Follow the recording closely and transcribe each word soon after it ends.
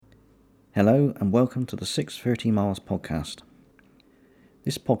Hello and welcome to the 630 Miles podcast.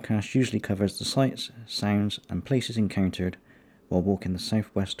 This podcast usually covers the sights, sounds and places encountered while walking the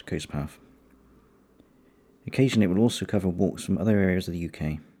southwest coast path. Occasionally it will also cover walks from other areas of the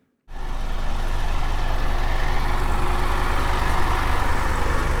UK.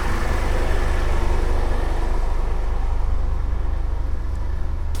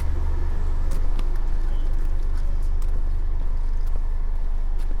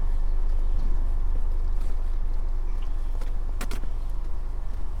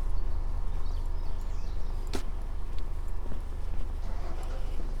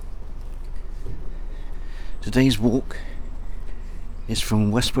 Today's walk is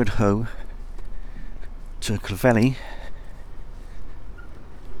from Westward Ho to Clovelly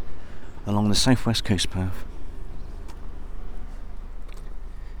along the southwest coast path.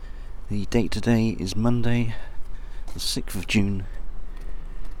 The date today is Monday, the 6th of June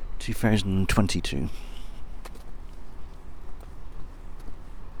 2022.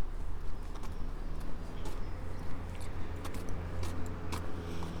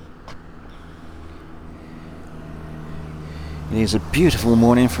 It is a beautiful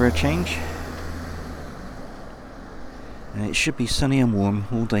morning for a change, and it should be sunny and warm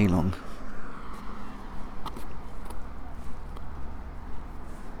all day long.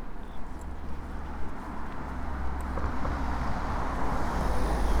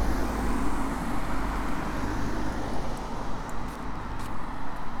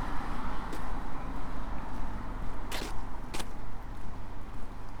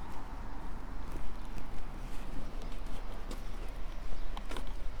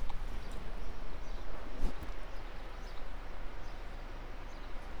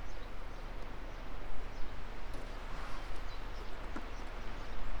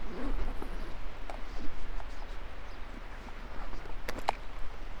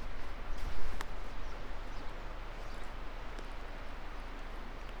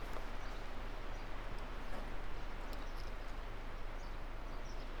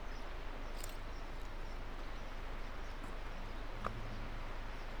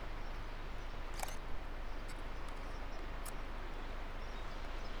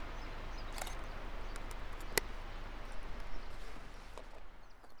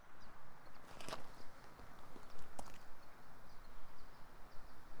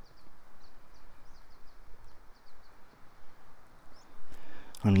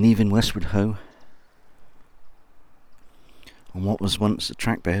 I'm leaving Westward Ho on what was once the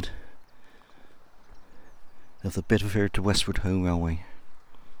trackbed of the Bideford to Westward Ho Railway.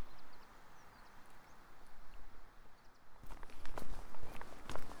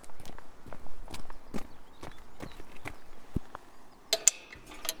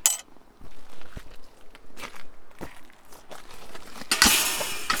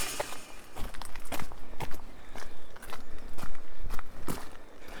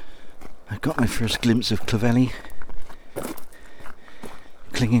 I got my first glimpse of Clovelly,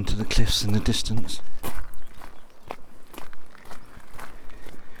 clinging to the cliffs in the distance.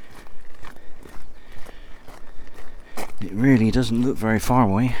 It really doesn't look very far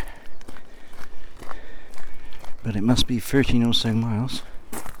away, but it must be 13 or so miles.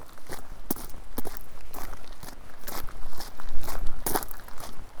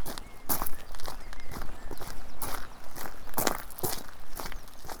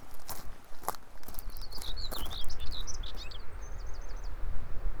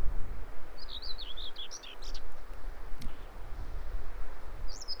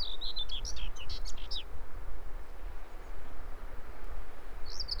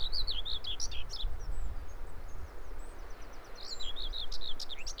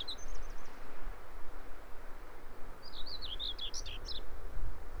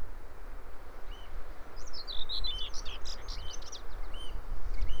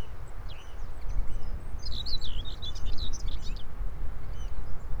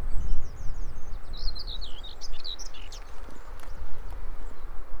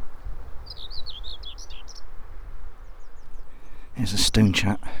 There's a stone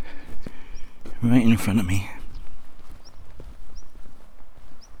chat right in front of me.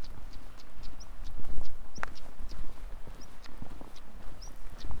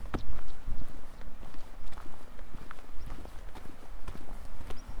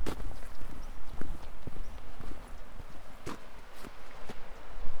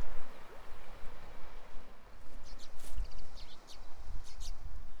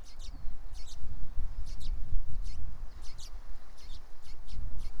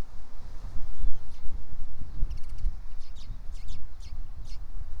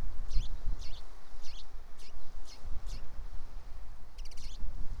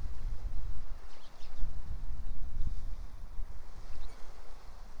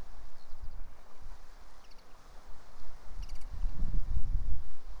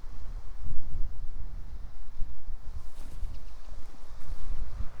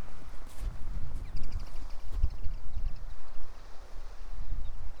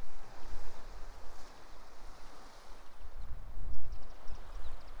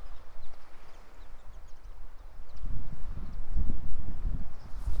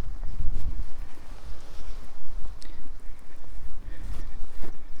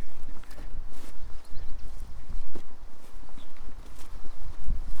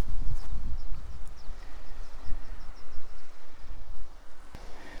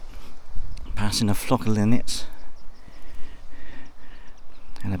 passing a flock of linnets,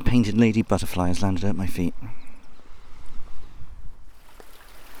 and a painted lady butterfly has landed at my feet.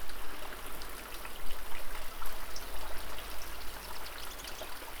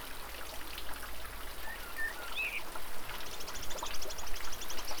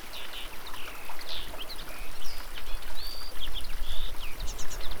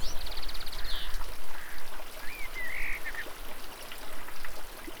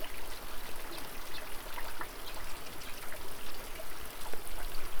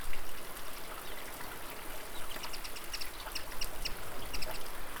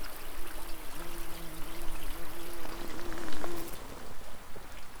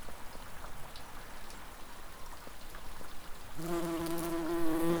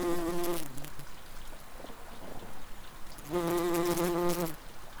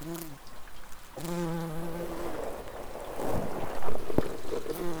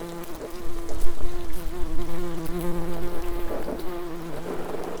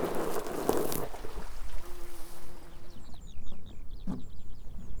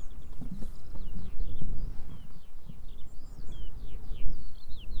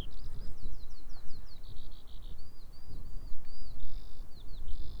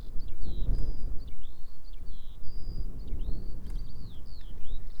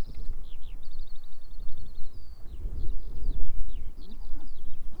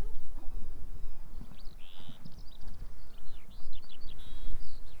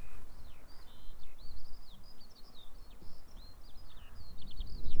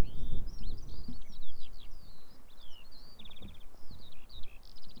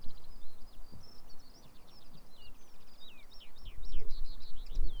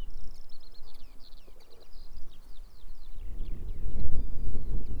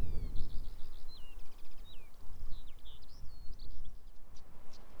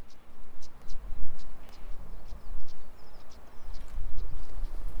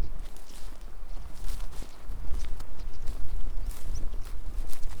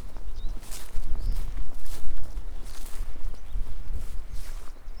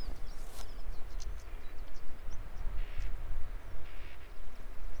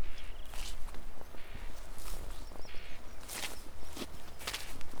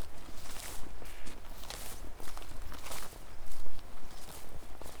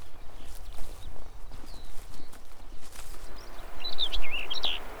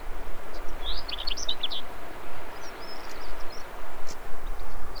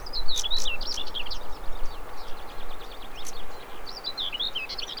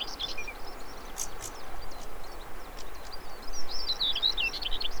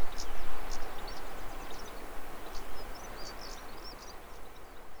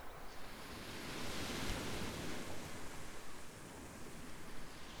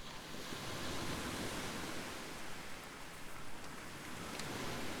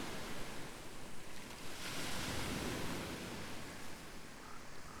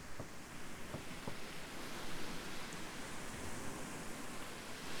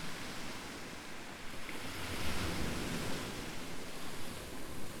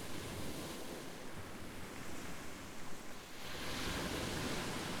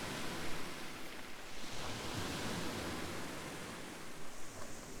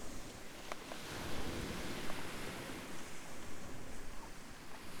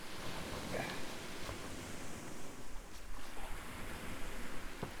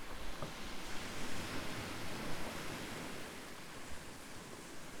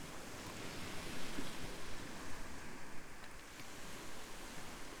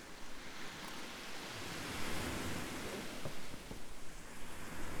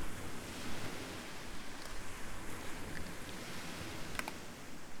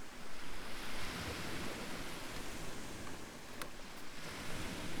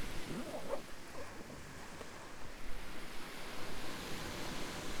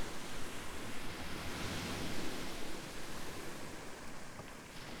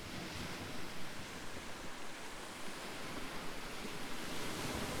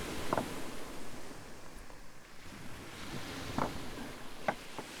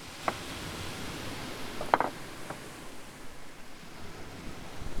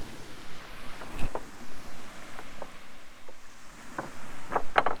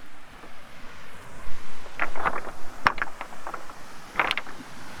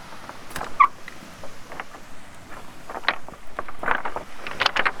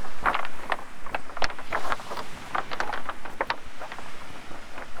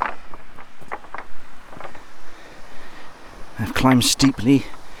 I've climbed steeply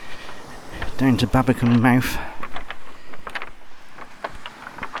down to Babbacombe Mouth,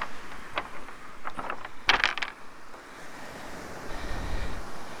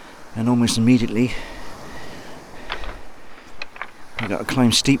 and almost immediately I've got to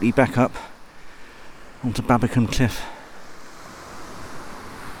climb steeply back up onto Babbacombe Cliff.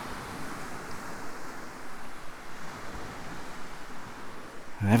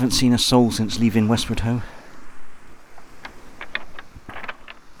 I haven't seen a soul since leaving Westward Ho.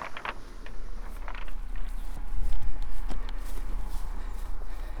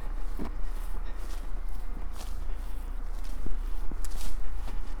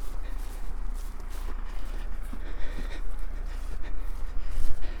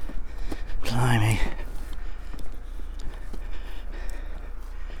 Blimey.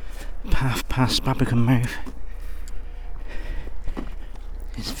 Path past Babbacombe Mouth.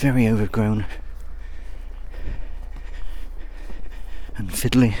 It's very overgrown and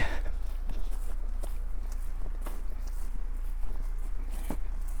fiddly.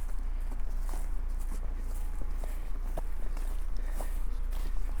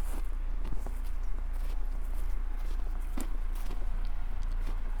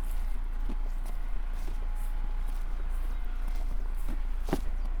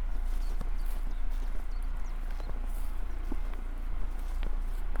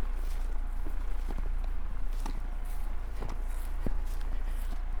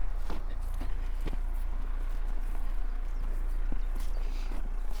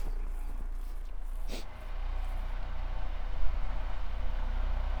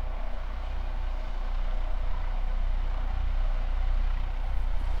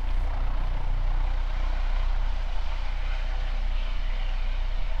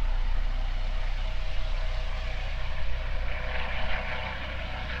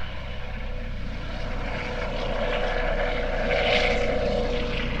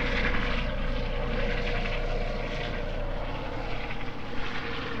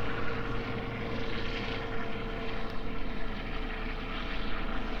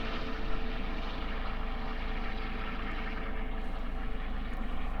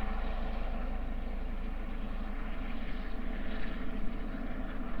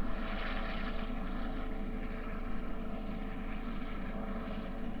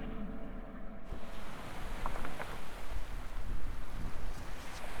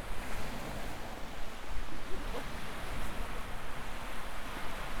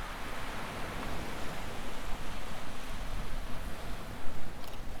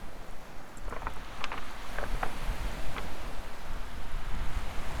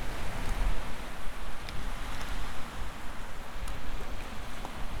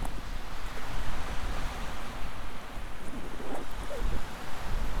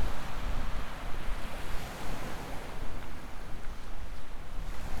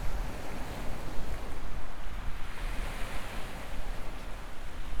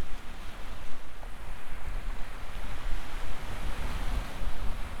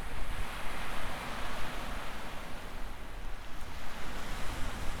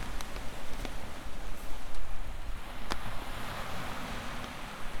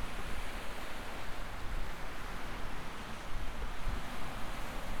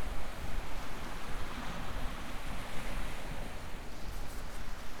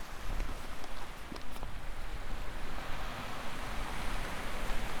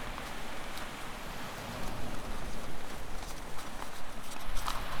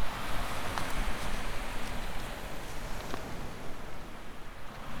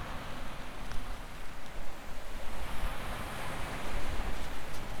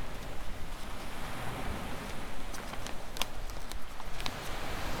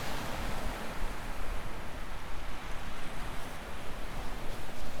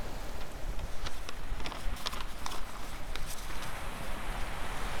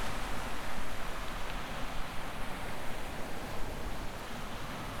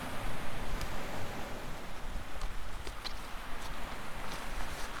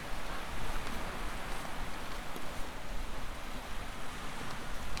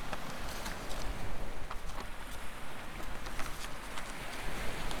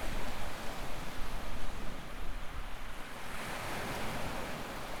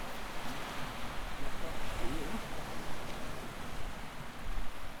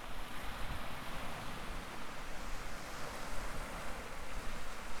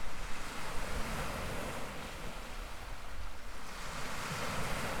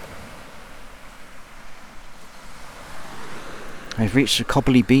 I've reached the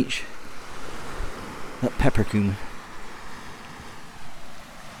Cobbly Beach at Peppercombe.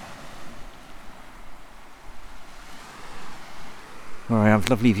 Where I have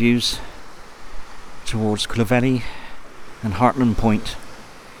lovely views towards Clovelly and Hartland Point.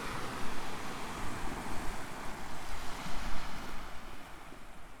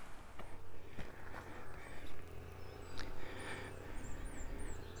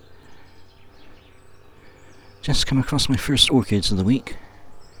 Just come across my first orchids of the week,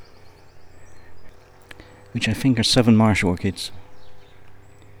 which I think are Southern Marsh orchids.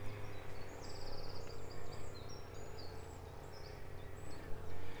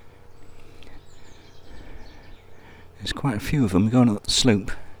 There's quite a few of them going up the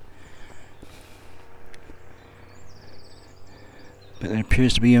slope, but there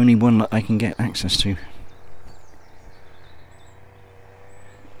appears to be only one that I can get access to.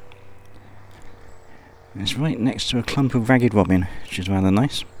 It's right next to a clump of ragged robin, which is rather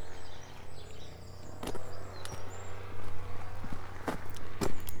nice.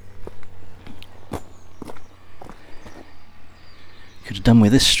 Could have done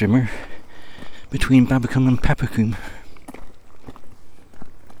with this strimmer between Babbacombe and Peppercombe.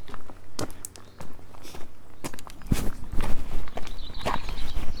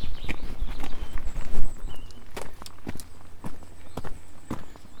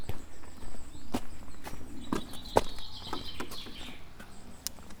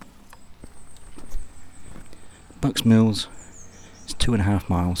 Bucks Mills is 2.5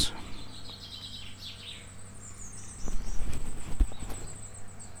 miles.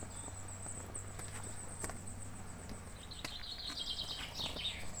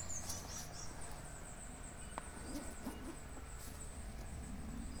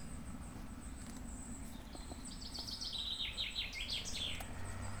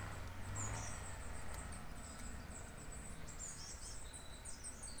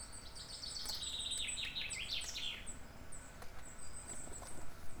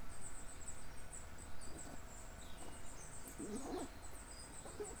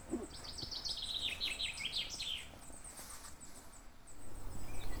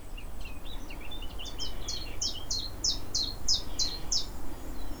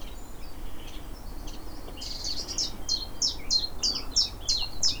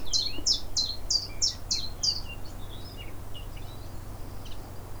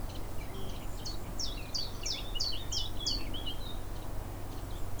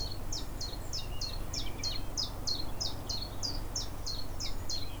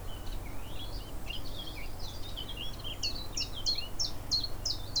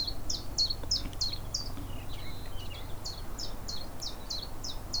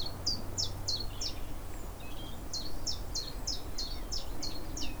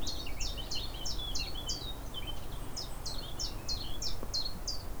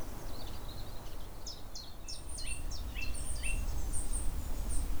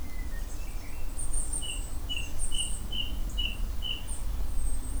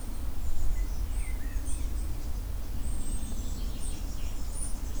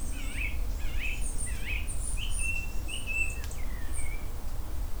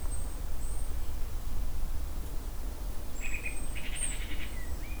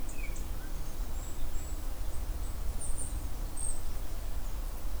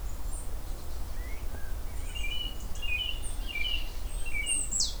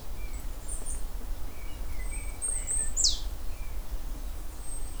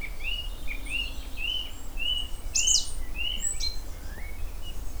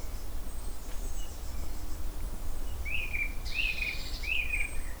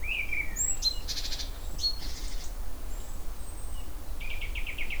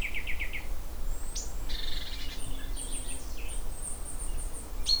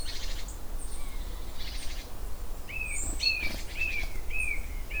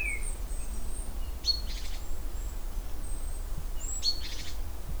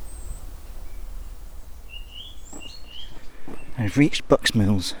 I've reached Bucks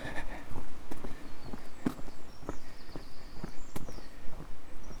Mills.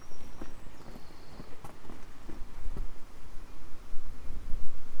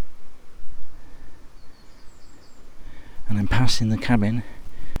 And I'm passing the cabin,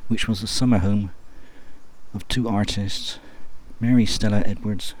 which was the summer home of two artists, Mary Stella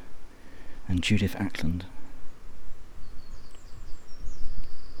Edwards and Judith Ackland.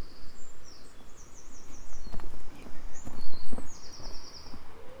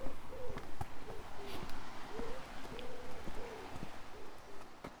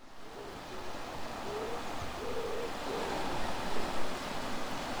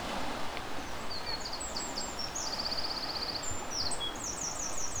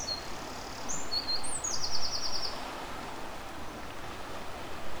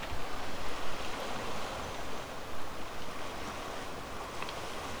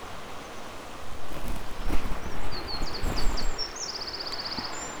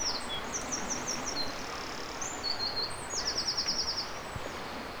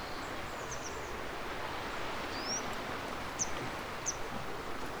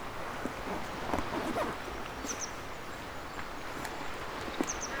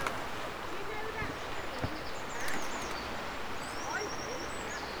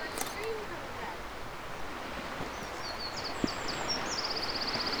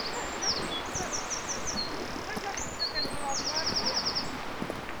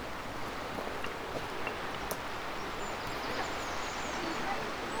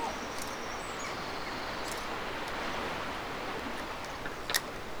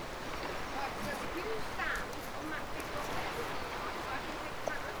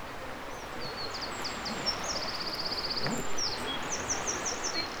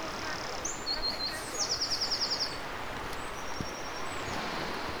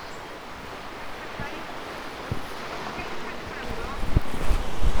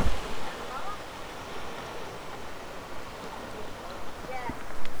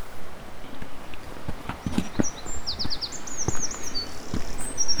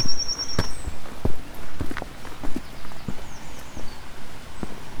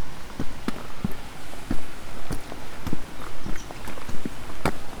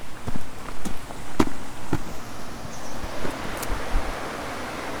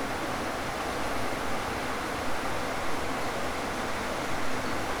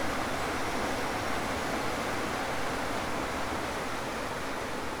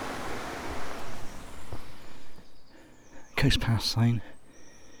 Coast Path sign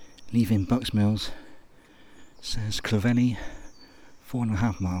leaving Bucks Mills says Clovelly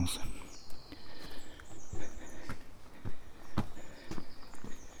 4.5 miles.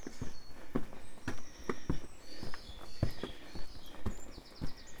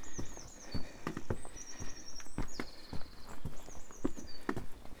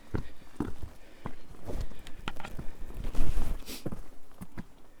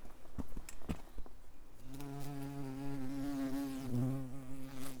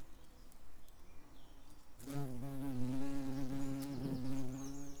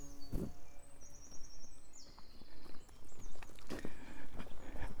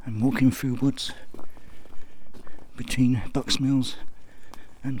 I'm walking through woods between Bucks Mills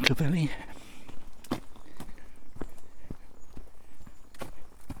and Clovelly.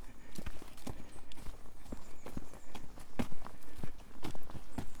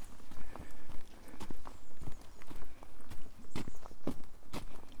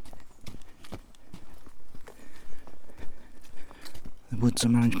 The woods are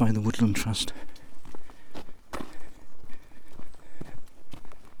managed by the Woodland Trust.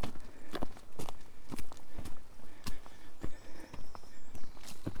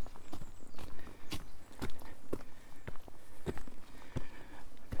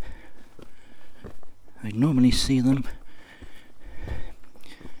 I normally see them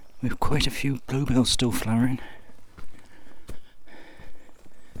with quite a few bluebells still flowering.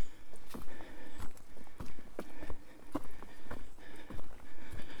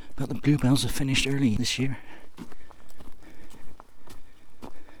 But the bluebells are finished early this year.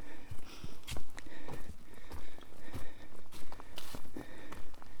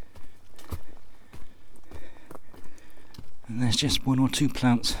 And there's just one or two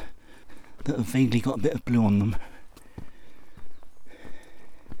plants that have vaguely got a bit of blue on them.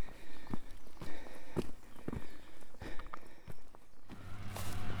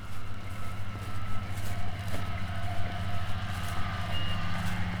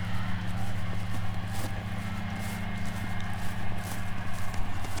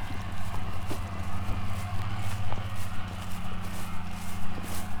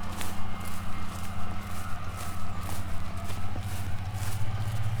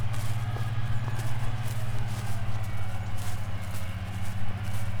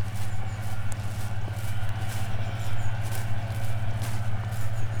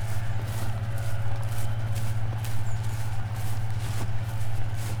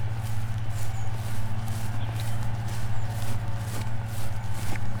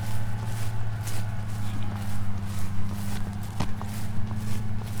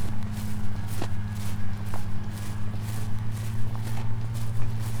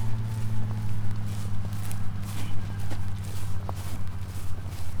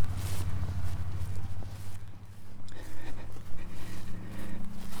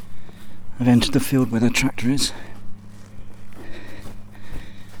 I've entered the field where the tractor is,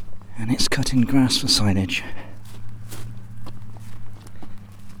 and it's cutting grass for silage.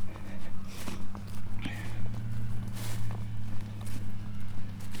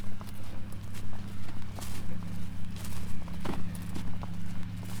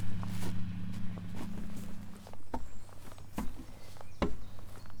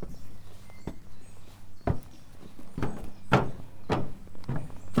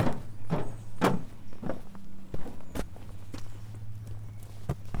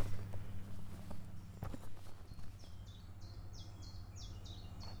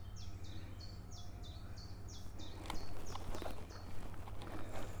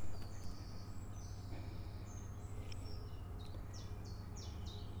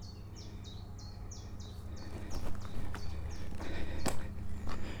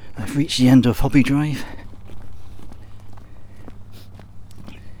 I've reached the end of Hobby Drive.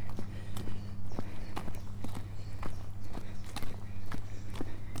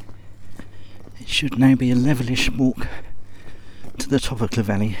 It should now be a levelish walk to the top of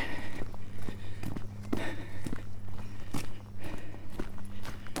Clovelly.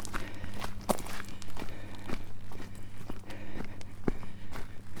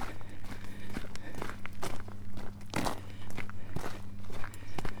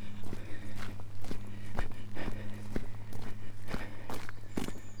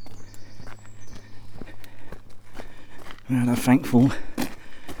 Rather thankful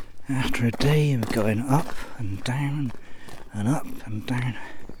after a day of going up and down and up and down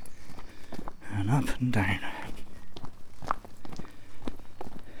and up and down.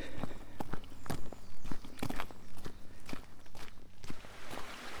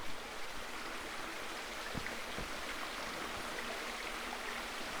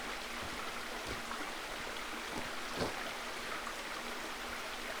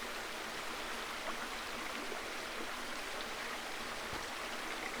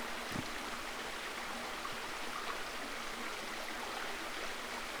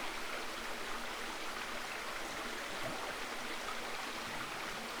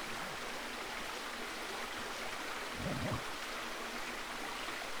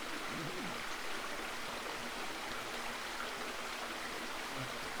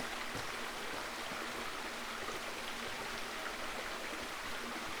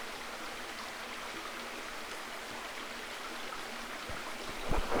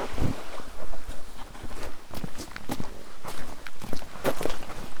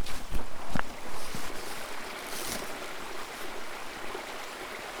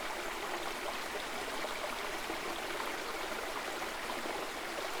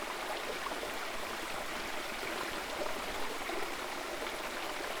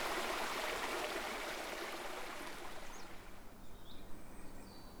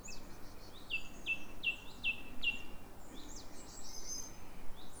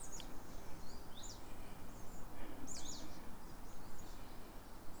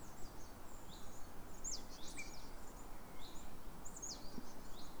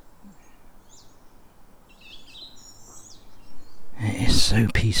 so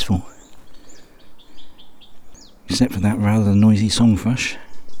peaceful. Except for that rather noisy song thrush.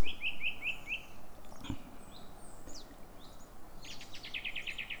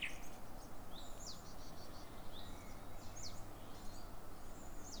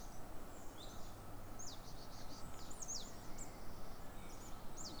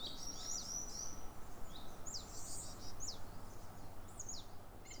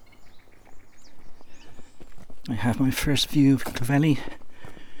 I have my first view of Clovelly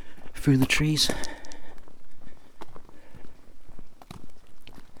through the trees.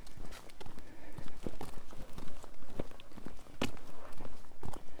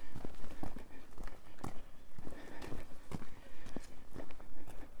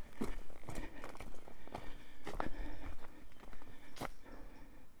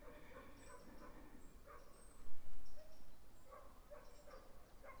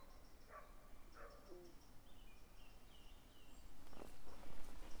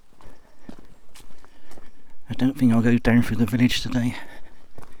 I don't think I'll go down through the village today.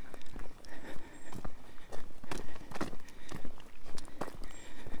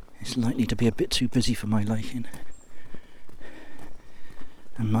 It's likely to be a bit too busy for my liking.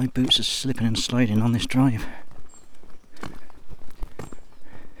 And my boots are slipping and sliding on this drive.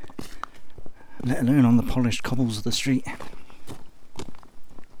 Let alone on the polished cobbles of the street.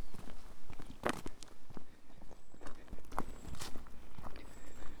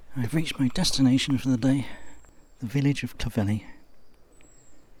 I've reached my destination for the day. The village of Clovelly.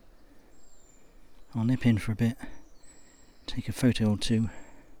 I'll nip in for a bit, take a photo or two,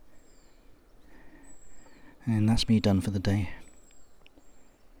 and that's me done for the day.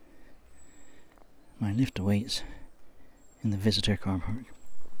 My lift awaits in the visitor car park.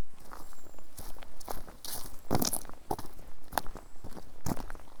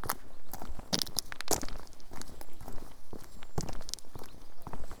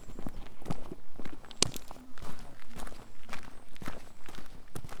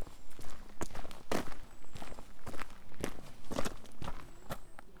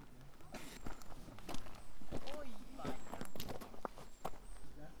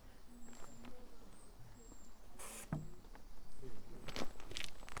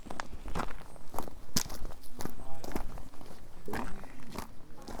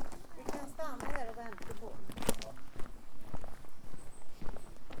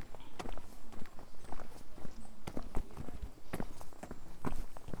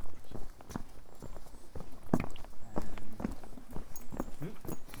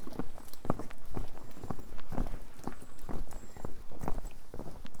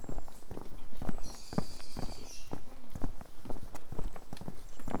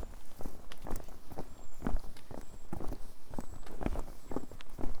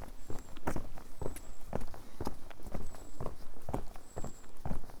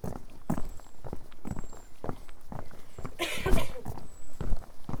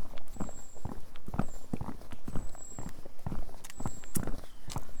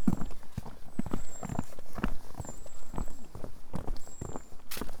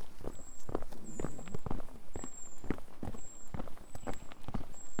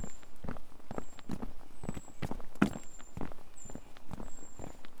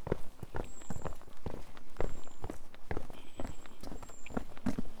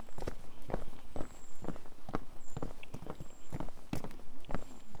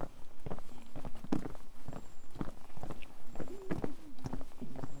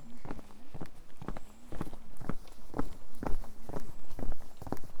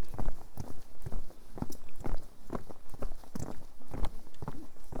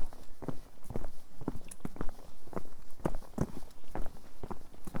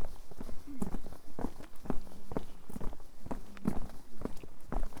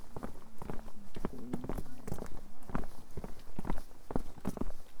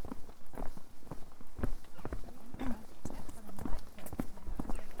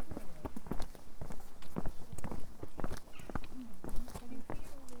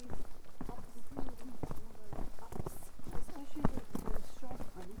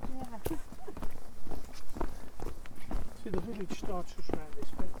 The village starts just round this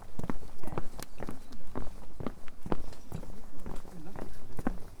bit.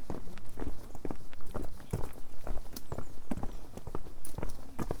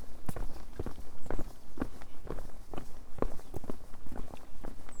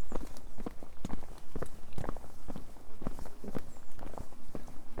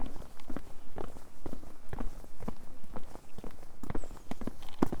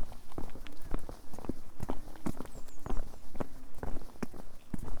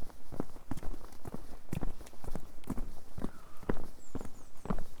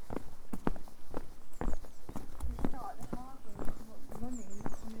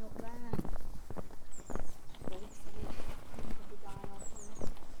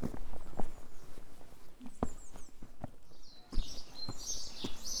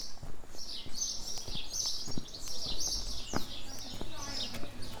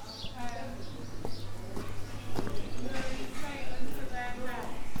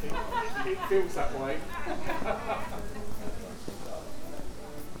 feels that way.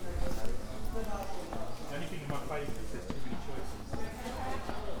 Anything in my favour is there's too many choices.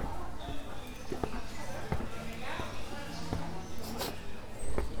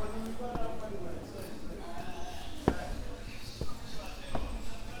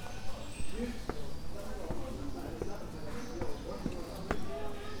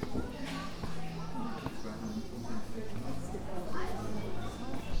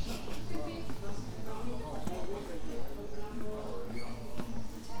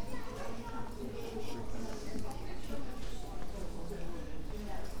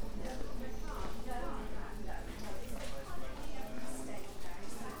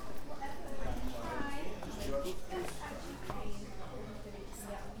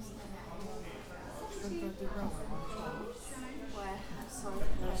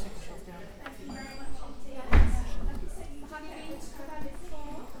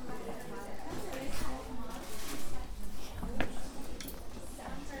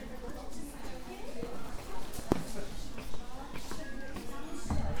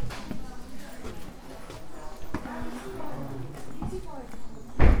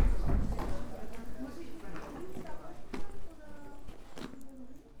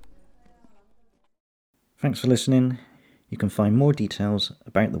 Thanks for listening. You can find more details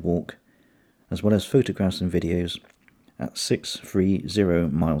about the walk, as well as photographs and videos, at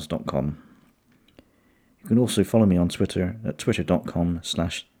 630miles.com. You can also follow me on Twitter at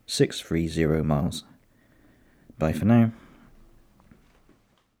twitter.com/630miles. Bye for now.